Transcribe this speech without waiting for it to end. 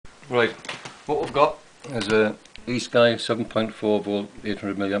Right, what we've got is a eSky 7.4 volt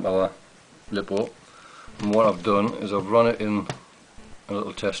 800 milliamp hour lipo, and what I've done is I've run it in a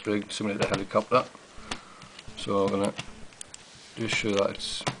little test rig to simulate a helicopter. So I'm going to just show that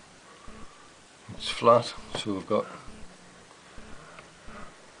it's flat, so we've got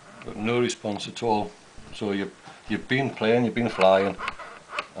no response at all. So you've been playing, you've been flying,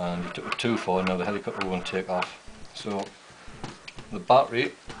 and you took it too far, now the helicopter won't take off. So the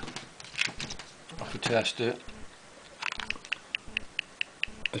battery, if we test it,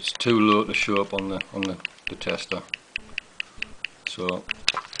 it's too low to show up on the tester. So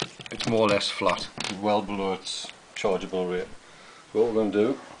it's more or less flat, it's well below its chargeable rate. So what we're going to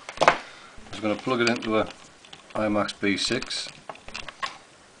do is we're going to plug it into a Imax B6.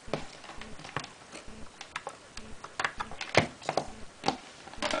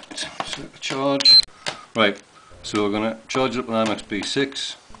 So the charge. Right, so we're going to charge it up an Imax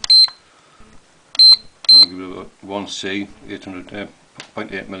B6. I'll give it a 1C,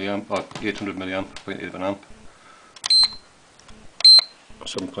 0.8 milliamp, or 800 milliamp, 0.8 of an amp.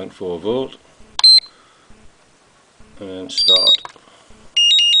 7.4 volt, and then start.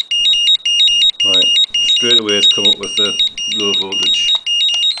 Right, straight away it's come up with the low voltage.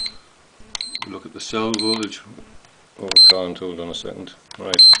 Look at the cell voltage. Oh, I can't, hold on a second.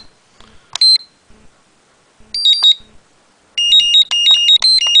 Right.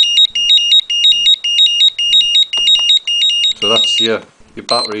 So that's your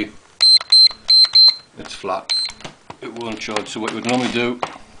battery. It's flat. It won't charge. So what you would normally do,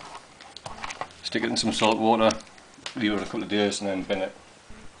 stick it in some salt water, leave it a couple of days, and then bin it.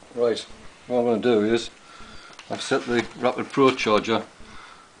 Right. What I'm going to do is I've set the rapidpro charger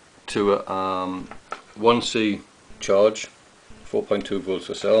to a 1C charge, 4.2 volts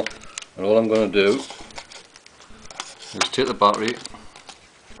per cell, and all I'm going to do is take the battery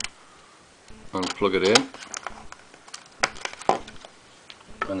and plug it in,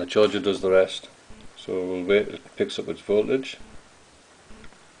 and the charger does the rest. So we'll wait till it picks up its voltage.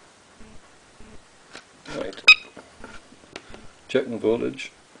 Right, checking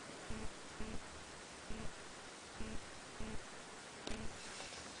voltage.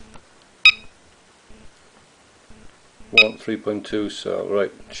 3.2 cell.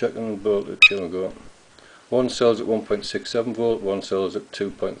 Right, checking voltage. Here we go. One cell's at 1.67 volt, one cell's at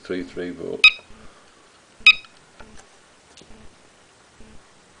 2.33 volt.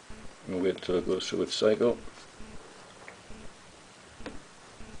 We'll wait till it goes through its cycle.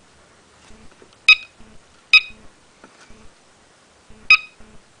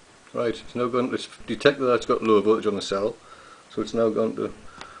 Right, it's now going to, it's detected that it's got low voltage on the cell, so it's now going to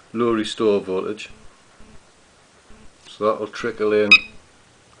low restore voltage. So that will trickle in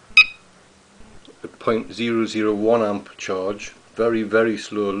a 0.001 amp charge, very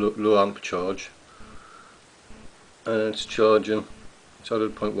slow, low amp charge, and it's charging. It's at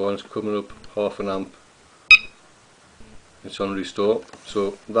 0.1, it's coming up half an amp. It's on restore,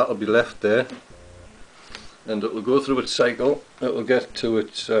 so that'll be left there, and it will go through its cycle. It will get to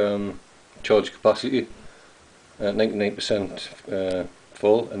its charge capacity at 99%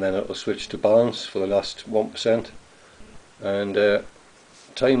 full, and then it will switch to balance for the last 1%. And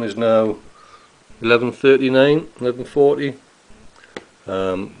time is now 11:39, 11:40.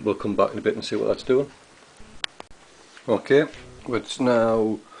 We'll come back in a bit and see what that's doing. Okay. It's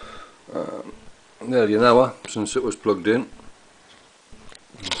now nearly an hour since it was plugged in.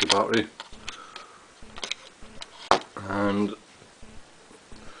 There's the battery, and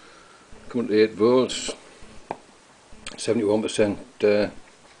coming to 8 volts, 71%.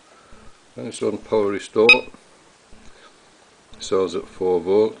 And it's on power restore. Cells at 4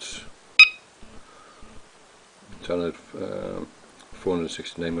 volts. It's on at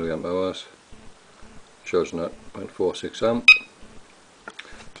 469 milliamp hours. Charging at 0.46 amp.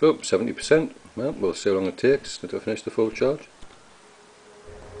 So 70%. Well, we'll see how long it takes to finish the full charge.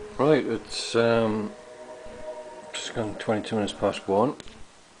 Right, it's just gone 22 minutes past 1.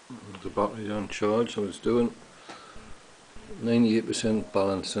 The battery's on charge, so it's doing 98%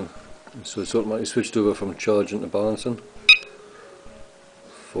 balancing. So it's automatically switched over from charging to balancing.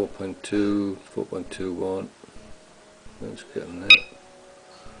 4.2, 4.21. Let's get in there.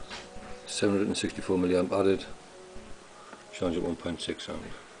 764 milliamp added. Charge at 1.6 amp.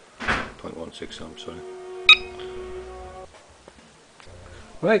 0.16 amp, sorry.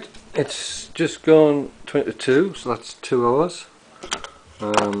 Right, it's just gone 22, so that's 2 hours.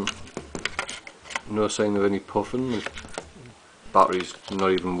 No sign of any puffing. The battery's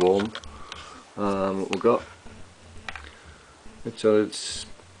not even warm. What we've got, it's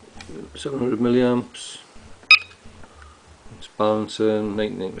 700 milliamps. It's balancing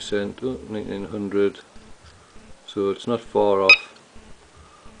 99%, 9900, so it's not far off.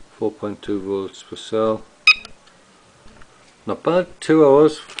 4.2 volts per cell, not bad. 2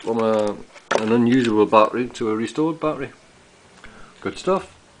 hours from an unusable battery to a restored battery. Good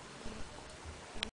stuff.